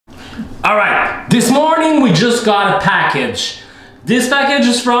All right, this morning we just got a package. This package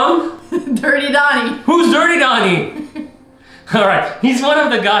is from? Dirty Donny. Who's Dirty Donny? All right, he's one of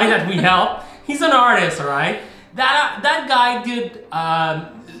the guys that we help. He's an artist, all right? That guy did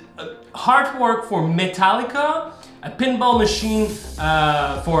artwork for Metallica, a pinball machine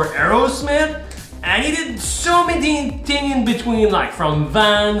for Aerosmith, and he did so many things in between, like from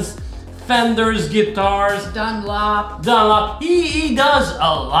Vans, Fenders, guitars, Dunlop. He does a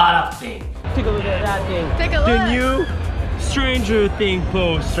lot of things. Take a look at that thing. Take a look. The new Stranger Thing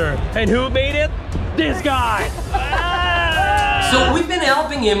poster. And who made it? This guy. So we've been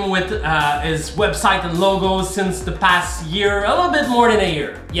helping him with his website and logos since the past year, a little bit more than a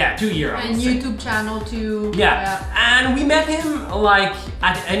year. Yeah, 2 years. And YouTube channel too. Yeah. And we met him like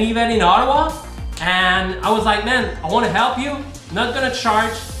at an event in Ottawa. And I was like, man, I want to help you. Not gonna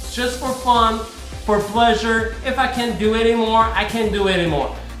charge, just for fun, for pleasure. If I can't do it anymore, I can't do it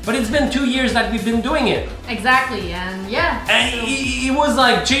anymore. But it's been 2 years that we've been doing it. Exactly, and yeah. And so he was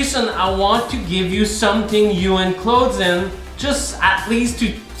like, Jason, I want to give you something you enclose in, just at least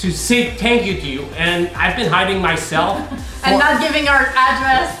to say thank you to you. And I've been hiding myself. And not giving our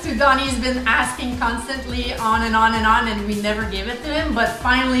address to Donny's been asking constantly on and on and on, and we never gave it to him. But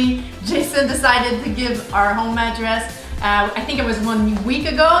finally, Jason decided to give our home address. I think it was 1 week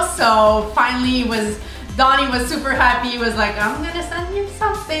ago, so finally Donny was super happy. He was like, I'm gonna send you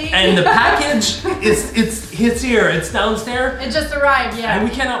something. And the package it's here, it's downstairs. It just arrived, yeah. And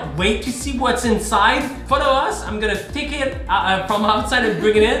we cannot wait to see what's inside. Follow us, I'm gonna take it from outside and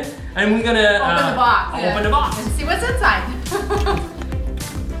bring it in. And we're gonna open the box. Open the box. And see what's inside.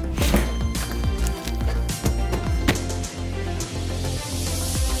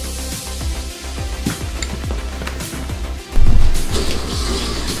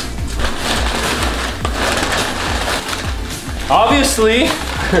 Obviously,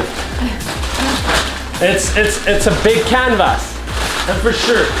 it's a big canvas, that's for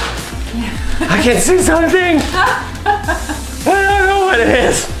sure. Yeah. I can see something. I don't know what it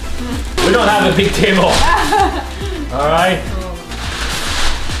is. We don't have a big table. All right.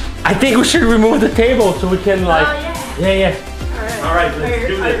 I think we should remove the table so we can like. Oh, yeah. Yeah. All right, let's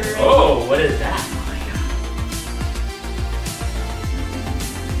do this. Oh, what is that?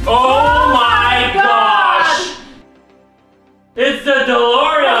 Oh my gosh! It's the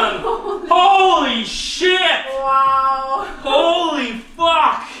Delorean! Holy shit! Wow! Holy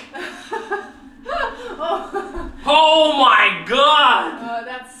fuck! Oh my god! Oh,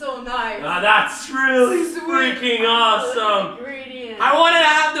 that's so nice. That's really freaking awesome. Ingredient. I wanted to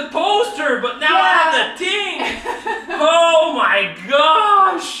have the poster, but now I have the thing. Oh my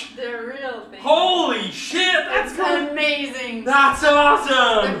gosh! The real thing. Holy shit! That's amazing. That's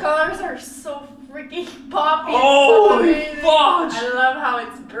awesome. The colors are so freaking poppy. Holy so fudge! I love how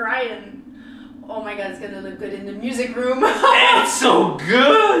it's bright and oh my god, it's gonna look good in the music room. It's so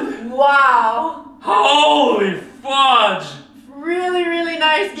good! Wow! Holy fudge! Really, really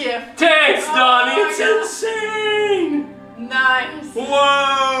nice gift. Thanks, Donny! Oh It's insane! Nice!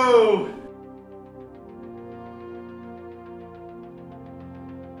 Whoa!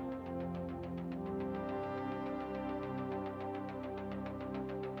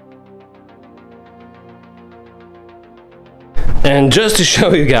 And just to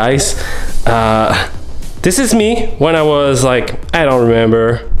show you guys, this is me when I was like, I don't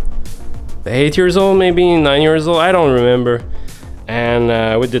remember, 8 years old, maybe 9 years old, I don't remember.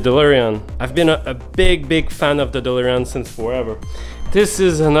 And with the Delorean, I've been a big fan of the Delorean since forever. This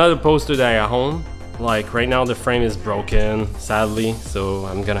is another poster that I own. Like right now the frame is broken, sadly, so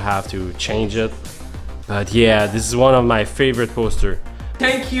I'm gonna have to change it. But yeah, this is one of my favorite posters.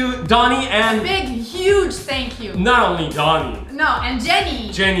 Thank you, Donny, and big, huge thank you. Not only Donny. No, and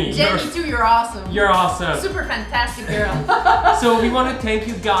Jenny. Jenny too, you're awesome. You're awesome. Super fantastic girl. So we want to thank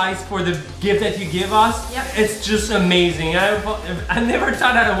you guys for the gift that you give us. Yep. It's just amazing. I never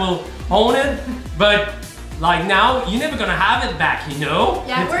thought that I will own it, but like now, you're never gonna have it back, you know?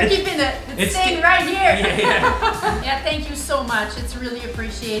 Yeah, we're keeping it. It's staying right here. Yeah. Yeah, thank you so much. It's really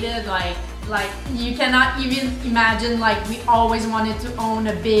appreciated. Like you cannot even imagine, like we always wanted to own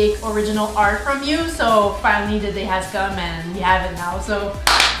a big original art from you, so finally the day has come and we have it now, so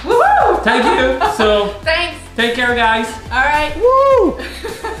woohoo! Thank you. So thanks. Take care, guys. All right. Woo!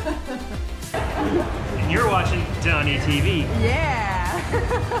 And you're watching Donny TV. Yeah.